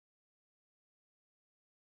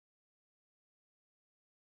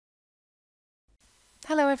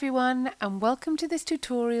Hello everyone, and welcome to this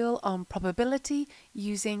tutorial on probability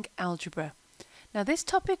using algebra. Now this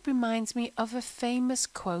topic reminds me of a famous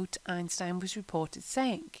quote Einstein was reported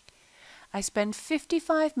saying. I spend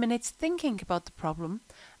 55 minutes thinking about the problem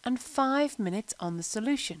and 5 minutes on the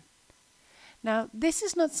solution. Now this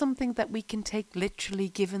is not something that we can take literally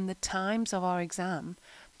given the times of our exam,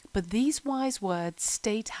 but these wise words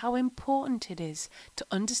state how important it is to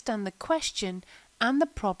understand the question and the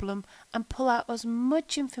problem and pull out as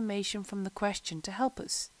much information from the question to help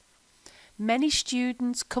us. Many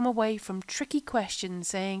students come away from tricky questions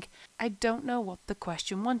saying, I don't know what the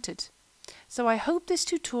question wanted. So I hope this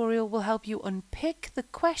tutorial will help you unpick the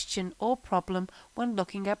question or problem when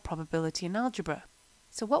looking at probability in algebra.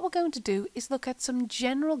 So what we're going to do is look at some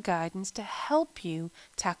general guidance to help you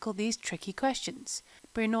tackle these tricky questions.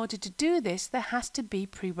 But in order to do this, there has to be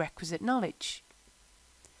prerequisite knowledge.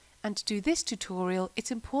 And to do this tutorial,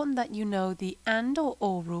 it's important that you know the AND or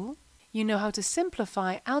OR rule, you know how to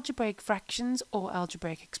simplify algebraic fractions or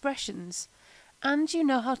algebraic expressions, and you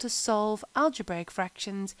know how to solve algebraic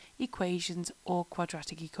fractions, equations or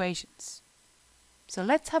quadratic equations. So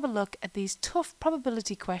let's have a look at these tough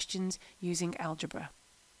probability questions using algebra.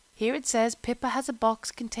 Here it says Pippa has a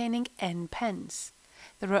box containing n pens.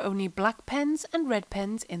 There are only black pens and red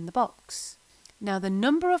pens in the box. Now the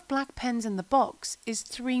number of black pens in the box is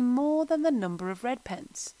 3 more than the number of red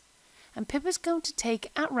pens. And Pippa's going to take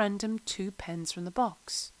at random 2 pens from the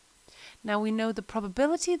box. Now we know the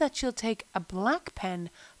probability that she'll take a black pen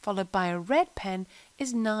followed by a red pen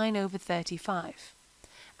is 9/35.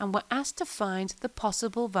 And we're asked to find the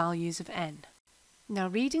possible values of n. Now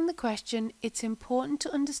reading the question, it's important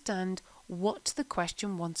to understand what the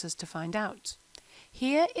question wants us to find out.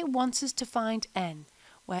 Here it wants us to find n,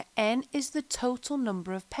 where n is the total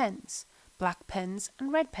number of pens, black pens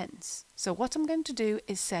and red pens. So what I'm going to do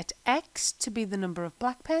is set x to be the number of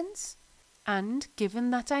black pens, and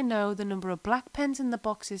given that I know the number of black pens in the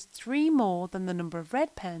box is 3 more than the number of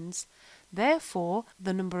red pens, therefore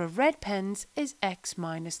the number of red pens is x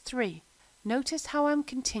minus 3. Notice how I'm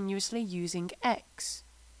continuously using x.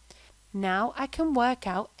 Now I can work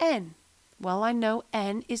out n. Well, I know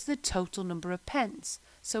n is the total number of pens,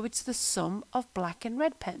 so it's the sum of black and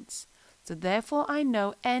red pens. So therefore I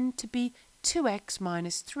know n to be 2x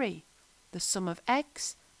minus 3, the sum of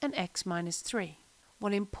x and x minus 3.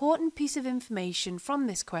 One important piece of information from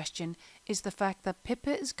this question is the fact that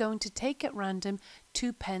Pippa is going to take at random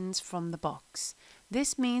 2 pens from the box.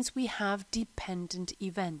 This means we have dependent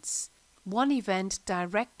events. One event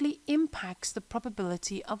directly impacts the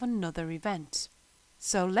probability of another event.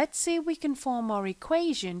 So let's see if we can form our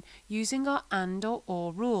equation using our AND or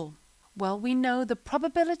OR rule. Well, we know the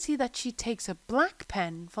probability that she takes a black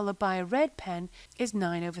pen followed by a red pen is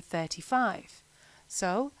 9/35.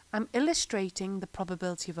 So I'm illustrating the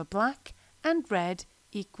probability of a black and red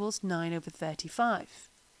equals 9/35.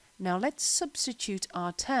 Now let's substitute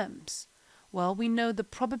our terms. Well, we know the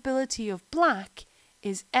probability of black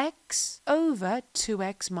is x over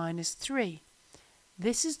 2x minus 3.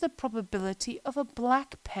 This is the probability of a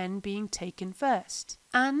black pen being taken first.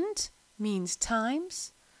 And means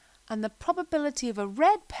times. And the probability of a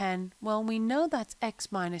red pen, well, we know that's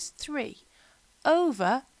x minus 3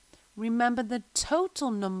 over, remember the total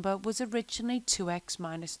number was originally 2x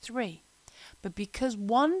minus 3. But because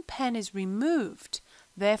 1 pen is removed,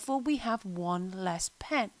 therefore we have 1 less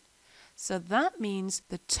pen. So that means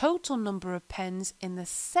the total number of pens in the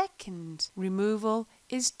second removal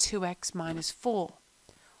is 2x minus 4.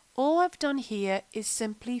 All I've done here is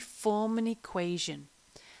simply form an equation.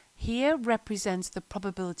 Here represents the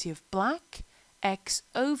probability of black, x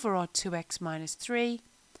over our 2x minus 3,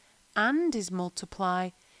 and is multiply,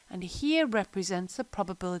 and here represents the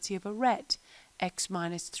probability of a red, x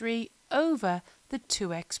minus 3 over the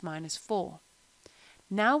 2x minus 4.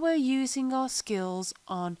 Now we're using our skills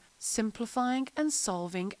on simplifying and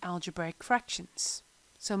solving algebraic fractions.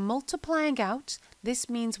 So multiplying out, this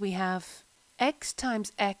means we have x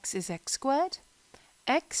times x is x squared,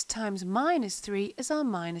 x times minus 3 is our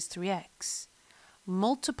minus 3x.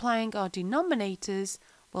 Multiplying our denominators,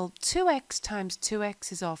 well, 2x times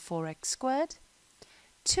 2x is our 4x squared,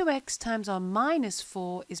 2x times our minus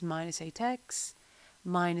 4 is minus 8x,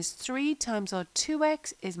 minus 3 times our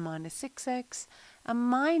 2x is minus 6x, and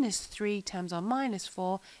minus 3 times our minus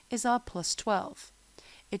 4 is our plus 12.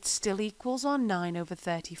 It still equals our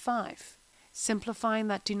 9/35. Simplifying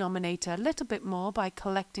that denominator a little bit more by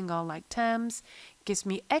collecting our like terms gives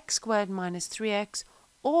me x squared minus 3x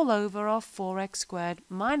all over our 4x squared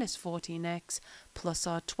minus 14x plus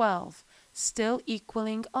our 12, still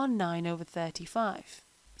equaling our 9/35.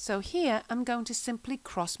 So here I'm going to simply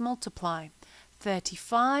cross multiply.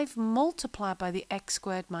 35 multiplied by the x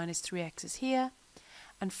squared minus 3x is here,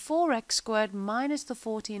 and 4x squared minus the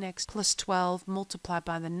 14x plus 12 multiplied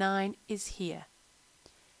by the 9 is here.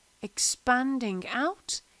 Expanding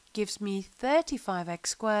out gives me 35x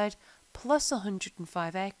squared plus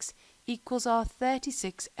 105x equals our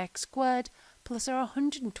 36x squared plus our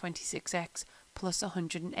 126x plus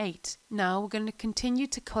 108. Now we're going to continue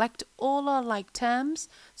to collect all our like terms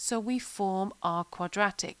so we form our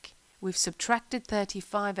quadratic. We've subtracted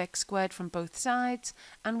 35x squared from both sides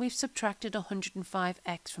and we've subtracted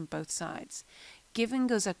 105x from both sides,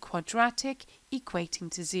 giving us a quadratic equating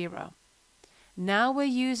to 0. Now we're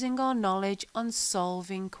using our knowledge on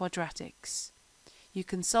solving quadratics. You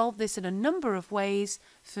can solve this in a number of ways.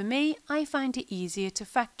 For me, I find it easier to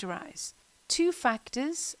factorize. 2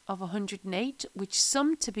 factors of 108, which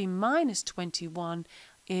sum to be minus 21,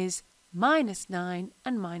 is minus 9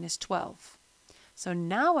 and minus 12. So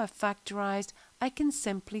now I've factorized, I can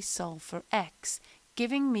simply solve for x,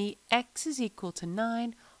 giving me x is equal to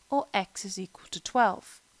 9 or x is equal to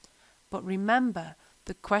 12. But remember,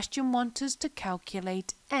 the question wants us to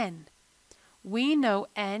calculate n. We know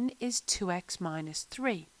n is 2x minus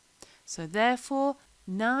 3. So therefore,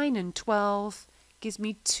 9 and 12 gives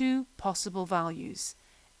me 2 possible values.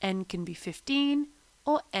 N can be 15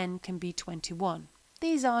 or n can be 21.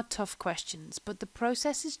 These are tough questions, but the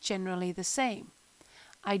process is generally the same.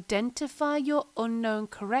 Identify your unknown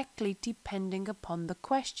correctly depending upon the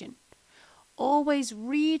question. Always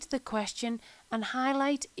read the question and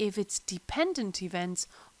highlight if it's dependent events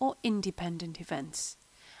or independent events.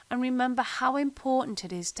 And remember how important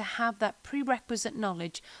it is to have that prerequisite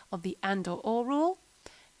knowledge of the and or rule,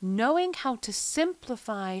 knowing how to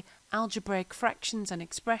simplify algebraic fractions and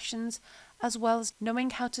expressions, as well as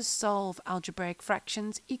knowing how to solve algebraic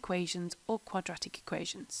fractions, equations, or quadratic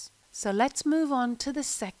equations. So let's move on to the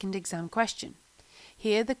second exam question.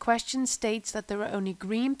 Here the question states that there are only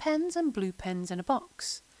green pens and blue pens in a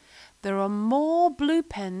box. There are more blue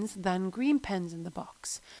pens than green pens in the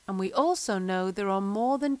box, and we also know there are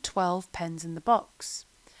more than 12 pens in the box.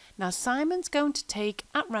 Now Simon's going to take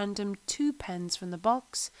at random 2 pens from the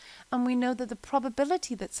box, and we know that the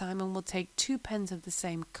probability that Simon will take 2 pens of the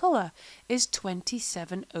same colour is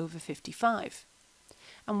 27 over 55.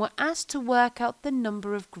 And we're asked to work out the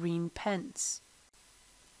number of green pens.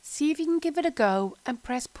 See if you can give it a go and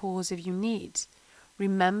press pause if you need.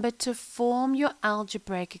 Remember to form your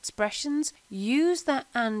algebraic expressions, use that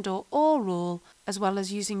and or rule, as well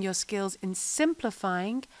as using your skills in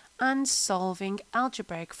simplifying and solving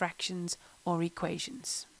algebraic fractions or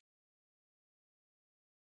equations.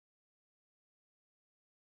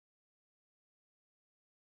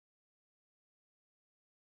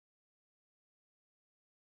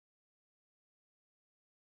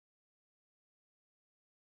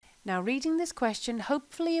 Now reading this question,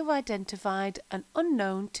 hopefully you've identified an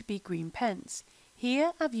unknown to be green pens.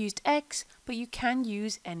 Here I've used X, but you can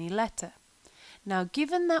use any letter. Now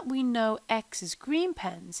given that we know X is green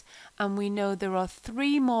pens, and we know there are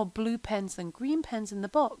 3 more blue pens than green pens in the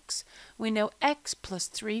box, we know X plus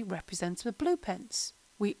 3 represents the blue pens.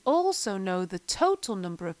 We also know the total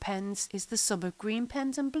number of pens is the sum of green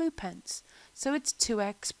pens and blue pens, so it's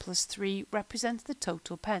 2x plus 3 represents the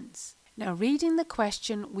total pens. Now reading the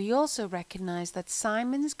question, we also recognise that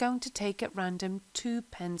Simon is going to take at random 2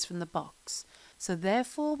 pens from the box, so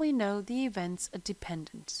therefore we know the events are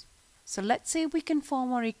dependent. So let's see if we can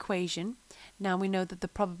form our equation. Now we know that the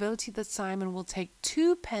probability that Simon will take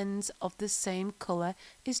 2 pens of the same colour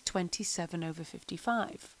is 27 over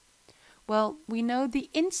 55. Well, we know the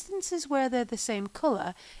instances where they're the same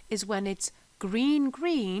colour is when it's green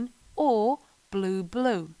green or blue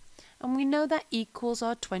blue. And we know that equals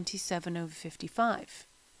our 27 over 55.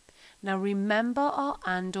 Now remember our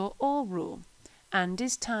and or rule. And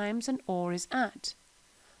is times and or is add.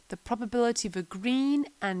 The probability of a green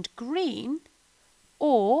and green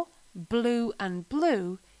or blue and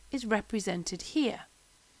blue is represented here.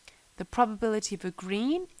 The probability of a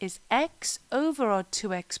green is x over our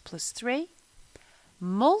 2x plus 3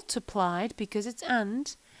 multiplied, because it's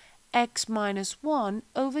and, x minus 1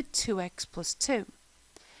 over 2x plus 2.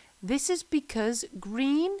 This is because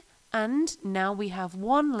green and now we have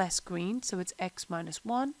 1 less green, so it's x minus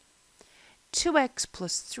 1, 2x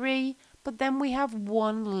plus 3, but then we have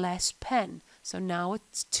 1 less pen, so now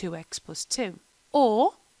it's 2x plus 2.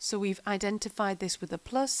 Or, so we've identified this with a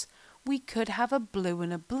plus, we could have a blue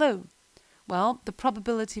and a blue. Well, the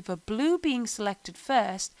probability of a blue being selected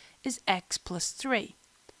first is x plus 3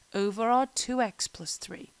 over our 2x plus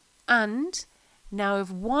 3. And now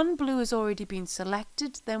if 1 blue has already been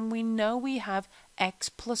selected, then we know we have x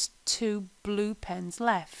plus 2 blue pens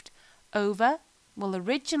left over Well,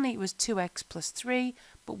 originally it was 2x plus 3,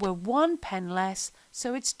 but we're 1 pen less,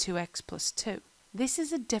 so it's 2x plus 2. This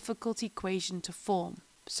is a difficult equation to form,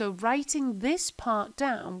 so writing this part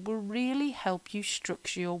down will really help you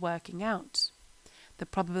structure your working out. The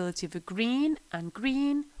probability of a green and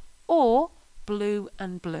green, or blue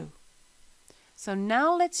and blue. So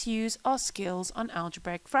now let's use our skills on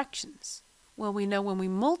algebraic fractions. Well, we know when we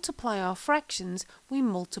multiply our fractions, we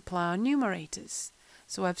multiply our numerators.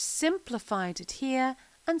 So I've simplified it here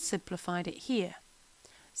and simplified it here.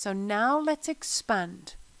 So now let's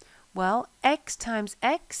expand. Well, x times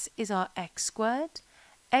x is our x squared.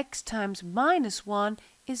 X times minus 1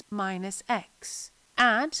 is minus x.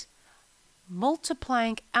 Add,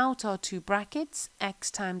 multiplying out our two brackets, x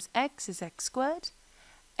times x is x squared.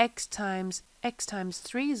 X times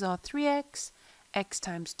 3 is our 3x. X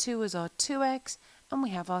times 2 is our 2x. And we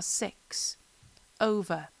have our 6.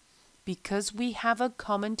 Over. Because we have a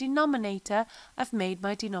common denominator, I've made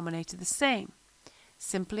my denominator the same.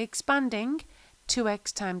 Simply expanding,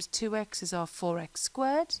 2x times 2x is our 4x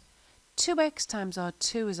squared. 2x times our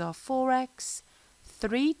 2 is our 4x.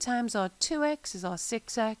 3 times our 2x is our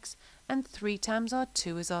 6x. And 3 times our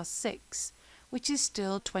 2 is our 6, which is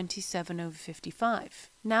still 27 over 55.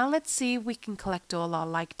 Now let's see if we can collect all our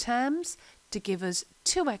like terms to give us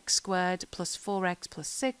 2x squared plus 4x plus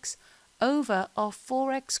 6 over our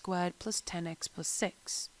 4x squared plus 10x plus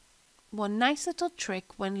 6. One nice little trick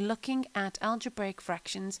when looking at algebraic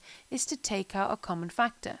fractions is to take out a common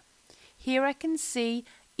factor. Here I can see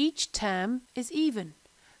each term is even,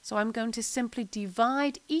 so I'm going to simply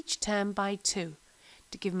divide each term by 2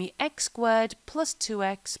 to give me x squared plus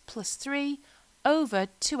 2x plus 3 over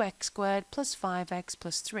 2x squared plus 5x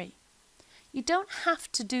plus 3. You don't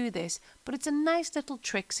have to do this, but it's a nice little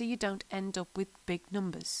trick so you don't end up with big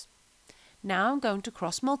numbers. Now I'm going to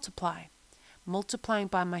cross multiply. Multiplying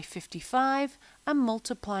by my 55 and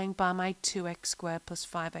multiplying by my 2x squared plus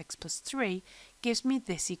 5x plus 3 gives me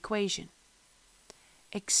this equation.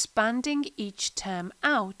 Expanding each term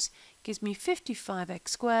out gives me 55x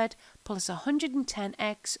squared plus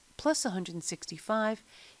 110x plus 165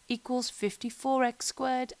 equals 54x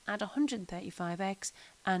squared, add 135x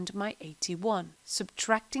and my 81.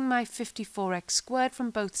 Subtracting my 54x squared from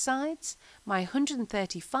both sides, my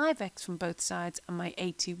 135x from both sides and my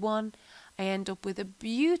 81, I end up with a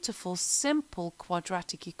beautiful simple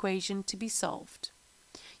quadratic equation to be solved.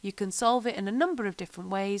 You can solve it in a number of different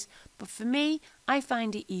ways, but for me, I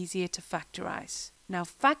find it easier to factorize. Now,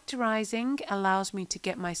 factorizing allows me to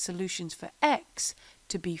get my solutions for x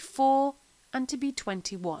to be 4 and to be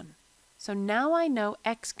 21. So now I know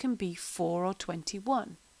x can be 4 or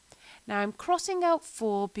 21. Now I'm crossing out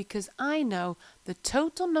 4 because I know the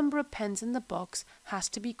total number of pens in the box has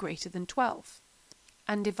to be greater than 12.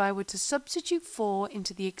 And if I were to substitute 4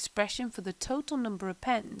 into the expression for the total number of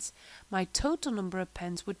pens, my total number of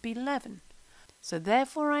pens would be 11. So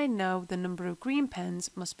therefore I know the number of green pens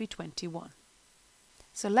must be 21.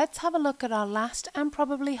 So let's have a look at our last and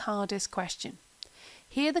probably hardest question.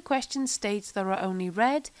 Here the question states there are only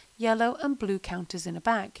red, yellow and blue counters in a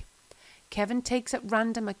bag. Kevin takes at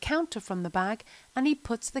random a counter from the bag and he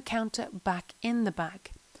puts the counter back in the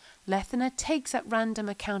bag. Lethana takes at random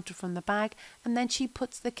a counter from the bag and then she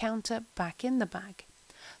puts the counter back in the bag.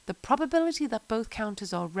 The probability that both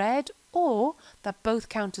counters are red or that both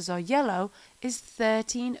counters are yellow is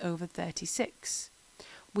 13 over 36.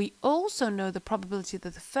 We also know the probability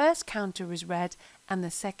that the first counter is red and the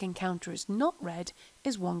second counter is not red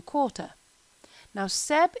is 1/4. Now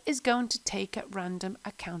Seb is going to take at random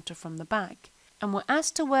a counter from the bag and we're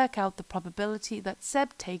asked to work out the probability that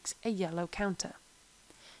Seb takes a yellow counter.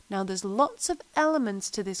 Now there's lots of elements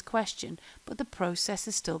to this question, but the process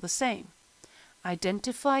is still the same.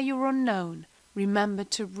 Identify your unknown. Remember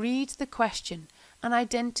to read the question and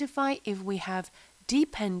identify if we have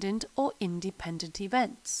dependent or independent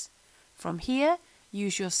events. From here,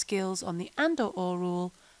 use your skills on the and or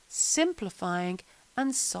rule, simplifying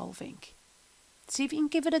and solving. See if you can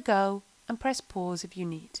give it a go and press pause if you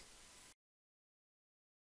need.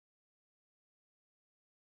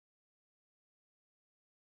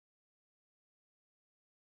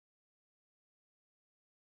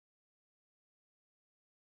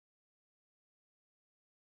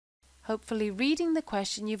 Hopefully reading the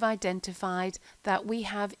question you've identified that we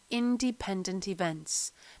have independent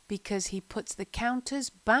events because he puts the counters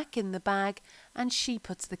back in the bag and she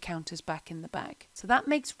puts the counters back in the bag. So that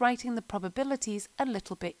makes writing the probabilities a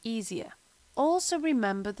little bit easier. Also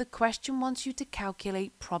remember the question wants you to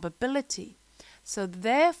calculate probability. So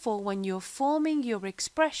therefore when you're forming your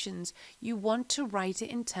expressions you want to write it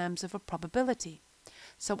in terms of a probability.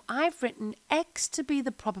 So I've written X to be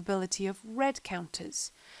the probability of red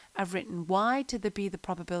counters. I've written Y to be the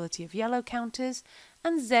probability of yellow counters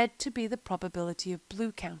and Z to be the probability of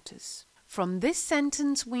blue counters. From this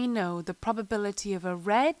sentence we know the probability of a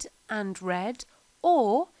red and red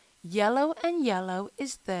or yellow and yellow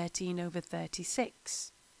is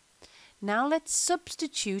 13/36. Now let's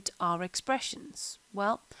substitute our expressions.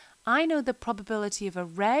 Well, I know the probability of a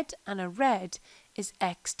red and a red is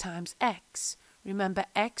X times X. Remember,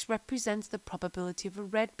 X represents the probability of a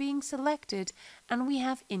red being selected and we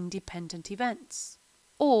have independent events.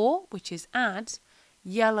 Or, which is add,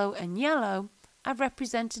 yellow and yellow are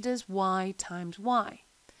represented as Y times Y.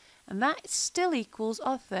 And that still equals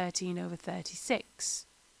our 13/36.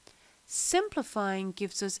 Simplifying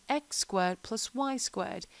gives us x squared plus y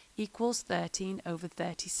squared equals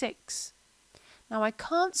 13/36. Now I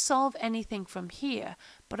can't solve anything from here,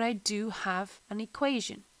 but I do have an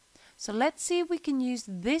equation. So let's see if we can use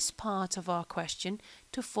this part of our question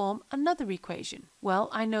to form another equation. Well,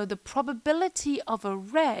 I know the probability of a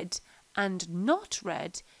red and not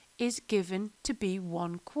red is given to be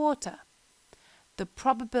 1/4. The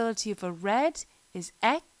probability of a red is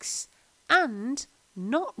x and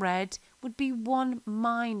not red would be 1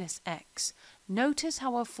 minus x. Notice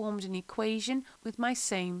how I've formed an equation with my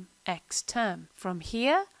same x term. From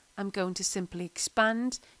here, I'm going to simply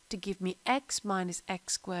expand to give me x minus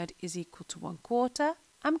x squared is equal to 1/4.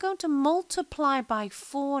 I'm going to multiply by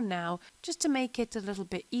 4 now just to make it a little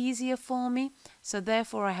bit easier for me. So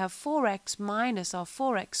therefore I have 4x minus our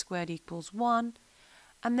 4x squared equals 1.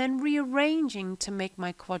 And then rearranging to make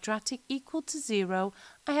my quadratic equal to 0,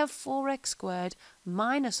 I have 4x squared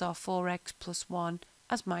minus our 4x plus 1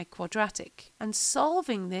 as my quadratic. And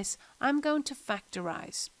solving this, I'm going to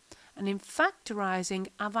factorize. And in factorizing,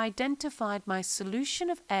 I've identified my solution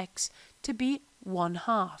of x to be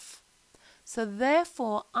 1/2. So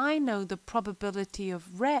therefore, I know the probability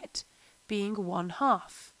of red being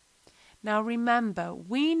 1/2. Now remember,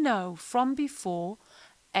 we know from before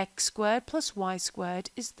x squared plus y squared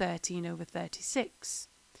is 13/36.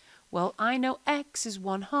 Well, I know x is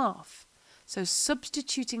 1/2. So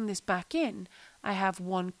substituting this back in, I have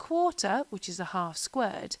 1/4, which is a half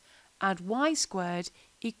squared, add y squared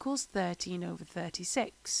equals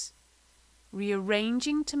 13/36.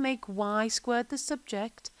 Rearranging to make y squared the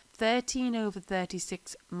subject,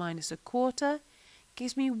 13/36 minus 1/4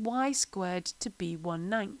 gives me y squared to be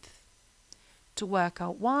 1/9. To work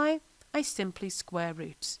out y, I simply square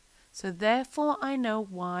root. So therefore I know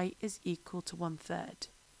y is equal to 1/3.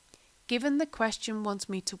 Given the question wants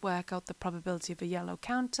me to work out the probability of a yellow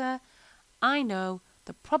counter, I know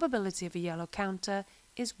the probability of a yellow counter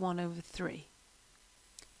is 1/3.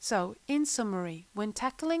 So, in summary, when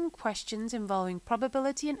tackling questions involving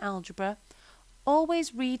probability in algebra,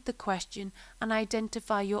 always read the question and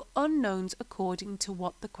identify your unknowns according to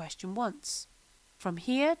what the question wants. From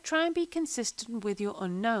here, try and be consistent with your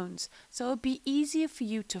unknowns so it'll be easier for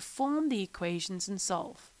you to form the equations and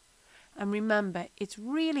solve. And remember, it's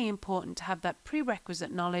really important to have that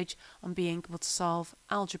prerequisite knowledge on being able to solve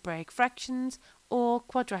algebraic fractions or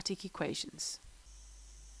quadratic equations.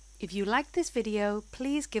 If you liked this video,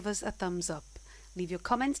 please give us a thumbs up. Leave your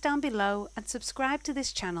comments down below and subscribe to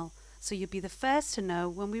this channel so you'll be the first to know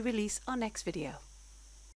when we release our next video.